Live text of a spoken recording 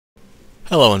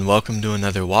Hello and welcome to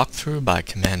another walkthrough by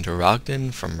Commander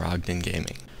Rogden from Rogden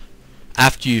Gaming.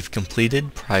 After you've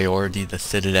completed Priority the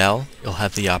Citadel, you'll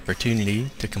have the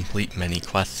opportunity to complete many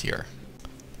quests here.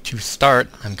 To start,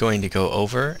 I'm going to go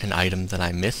over an item that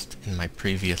I missed in my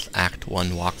previous Act 1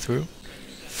 walkthrough.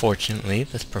 Fortunately,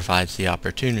 this provides the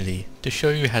opportunity to show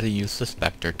you how to use the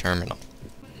Spectre terminal.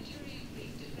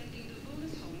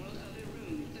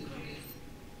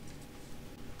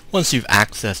 Once you've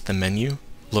accessed the menu,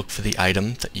 look for the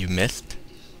item that you missed,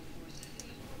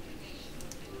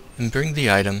 and bring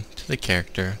the item to the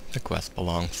character the quest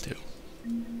belongs to.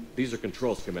 These are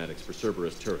control schematics for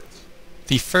Cerberus turrets.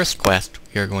 The first quest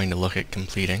we are going to look at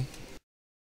completing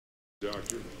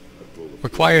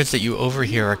requires that you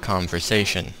overhear a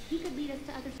conversation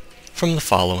from the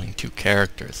following two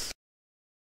characters.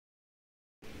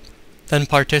 Then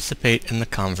participate in the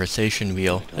conversation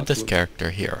wheel at this character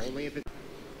here.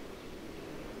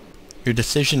 Your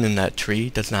decision in that tree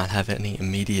does not have any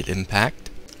immediate impact.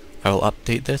 I will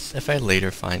update this if I later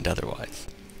find otherwise.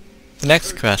 The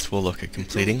next quest we'll look at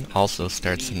completing also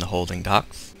starts in the holding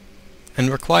docks, and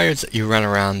requires that you run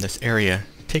around this area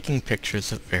taking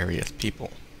pictures of various people.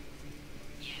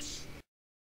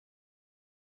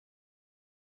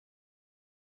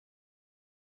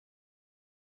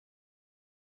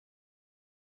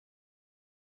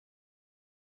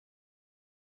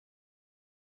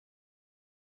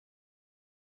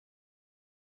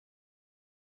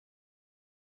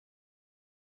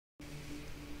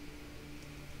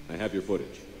 I have your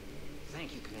footage.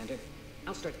 Thank you, Commander.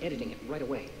 I'll start editing it right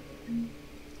away.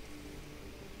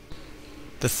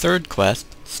 The third quest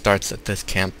starts at this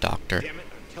camp doctor,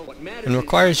 and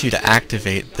requires you to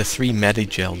activate the 3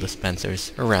 Medigel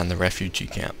dispensers around the refugee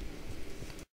camp.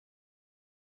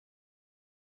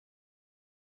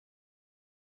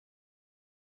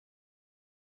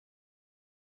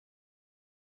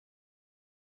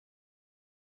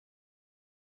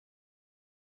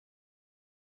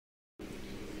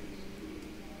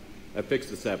 I fixed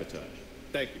the sabotage.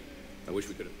 Thank you. I wish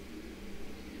we could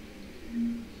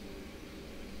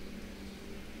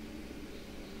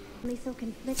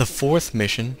have. The fourth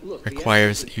mission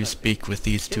requires that you speak with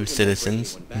these two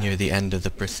citizens near the end of the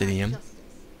Presidium,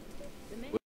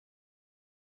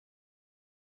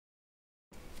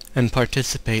 and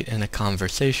participate in a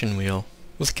conversation wheel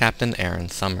with Captain Aaron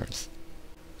Summers.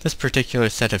 This particular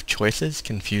set of choices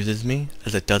confuses me,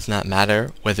 as it does not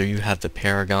matter whether you have the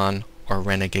Paragon or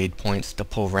Renegade points to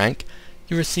pull rank,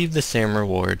 you receive the same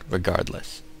reward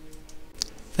regardless.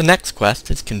 The next quest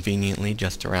is conveniently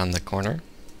just around the corner,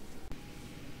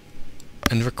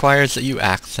 and requires that you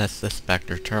access the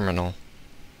Spectre terminal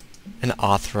and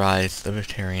authorize the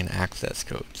Turian access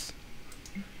codes.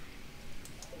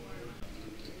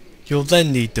 You'll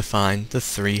then need to find the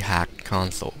 3 hacked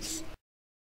consoles.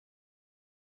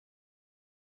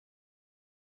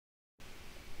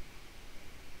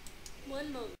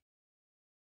 One moment.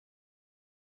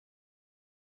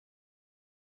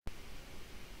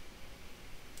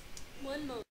 One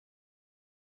moment.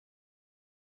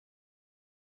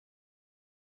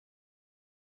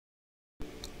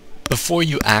 Before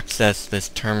you access this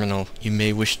terminal, you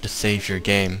may wish to save your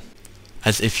game,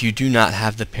 as if you do not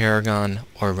have the Paragon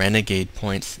or Renegade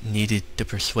points needed to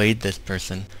persuade this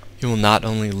person, you will not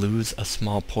only lose a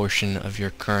small portion of your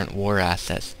current war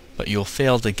assets, but you'll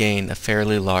fail to gain a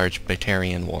fairly large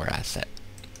Batarian war asset.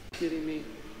 Kidding me?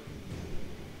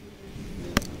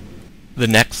 The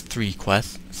next 3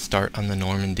 quests start on the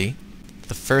Normandy.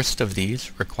 The first of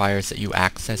these requires that you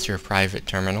access your private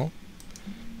terminal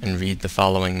and read the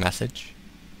following message,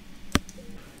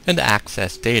 and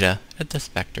access data at the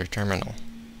Spectre terminal.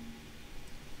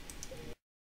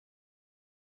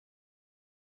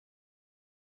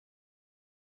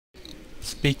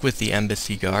 Speak with the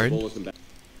embassy guard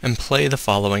and play the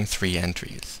following 3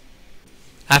 entries.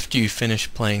 After you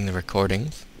finish playing the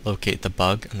recordings, locate the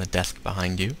bug on the desk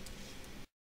behind you.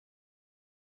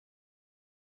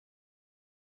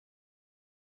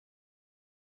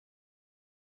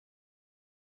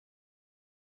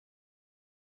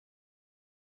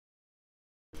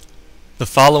 The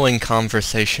following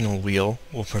conversational wheel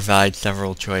will provide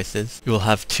several choices. You will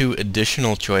have 2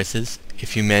 additional choices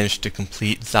if you manage to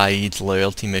complete Zaid's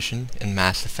loyalty mission in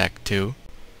Mass Effect 2.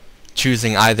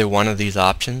 Choosing either one of these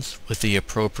options with the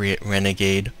appropriate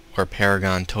Renegade or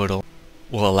Paragon total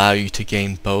will allow you to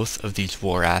gain both of these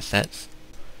war assets.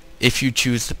 If you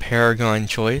choose the Paragon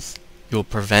choice, you will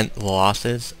prevent the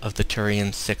losses of the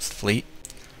Turian 6th Fleet.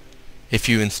 If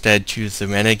you instead choose the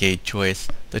Renegade choice,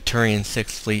 the Turian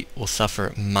 6th Fleet will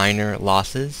suffer minor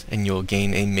losses and you will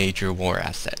gain a major war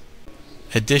asset.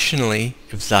 Additionally,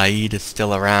 if Zaid is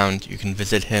still around, you can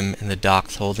visit him in the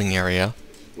dock's holding area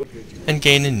and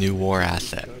gain a new war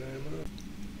asset.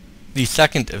 The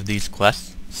second of these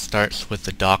quests starts with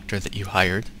the doctor that you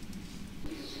hired,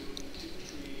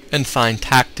 and find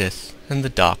Tactus in the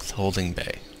dock's holding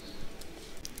bay.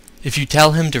 If you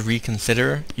tell him to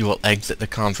reconsider, you will exit the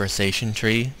conversation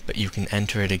tree, but you can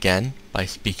enter it again by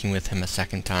speaking with him a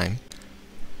second time.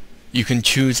 You can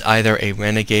choose either a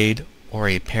renegade or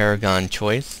a paragon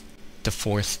choice to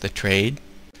force the trade,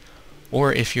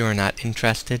 or if you are not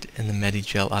interested in the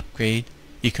Medigel upgrade,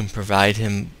 you can provide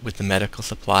him with the medical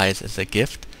supplies as a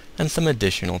gift and some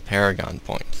additional paragon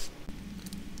points.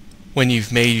 When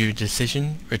you've made your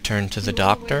decision, return to the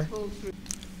doctor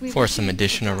for some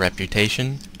additional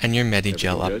reputation and your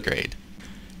Medigel upgrade.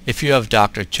 If you have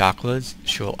Dr. Chocola's,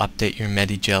 she will update your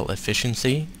Medigel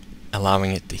efficiency,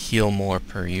 allowing it to heal more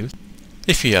per use.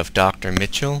 If you have Dr.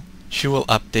 Mitchell, she will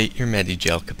update your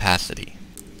Medigel capacity.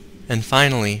 And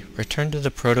finally, return to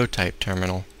the prototype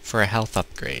terminal for a health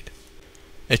upgrade.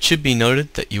 It should be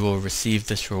noted that you will receive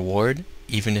this reward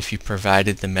even if you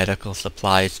provided the medical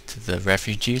supplies to the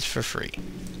refugees for free.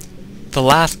 The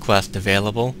last quest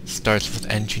available starts with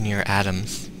Engineer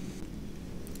Adams.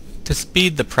 To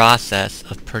speed the process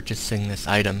of purchasing this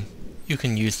item, you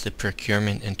can use the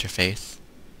procurement interface.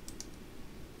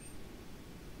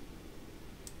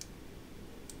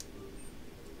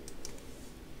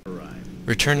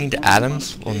 Returning to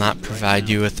Adams will not provide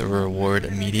you with a reward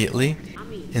immediately.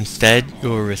 Instead, you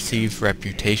will receive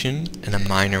reputation and a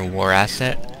minor war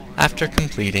asset after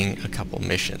completing a couple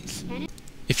missions.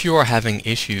 If you are having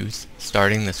issues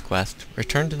starting this quest,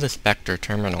 return to the Spectre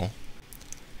terminal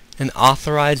and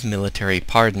authorize military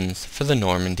pardons for the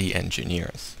Normandy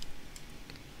engineers.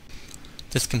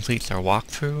 This completes our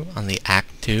walkthrough on the Act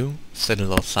 2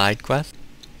 Citadel Sidequest.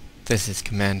 This is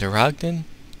Commander Ogden.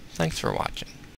 Thanks for watching.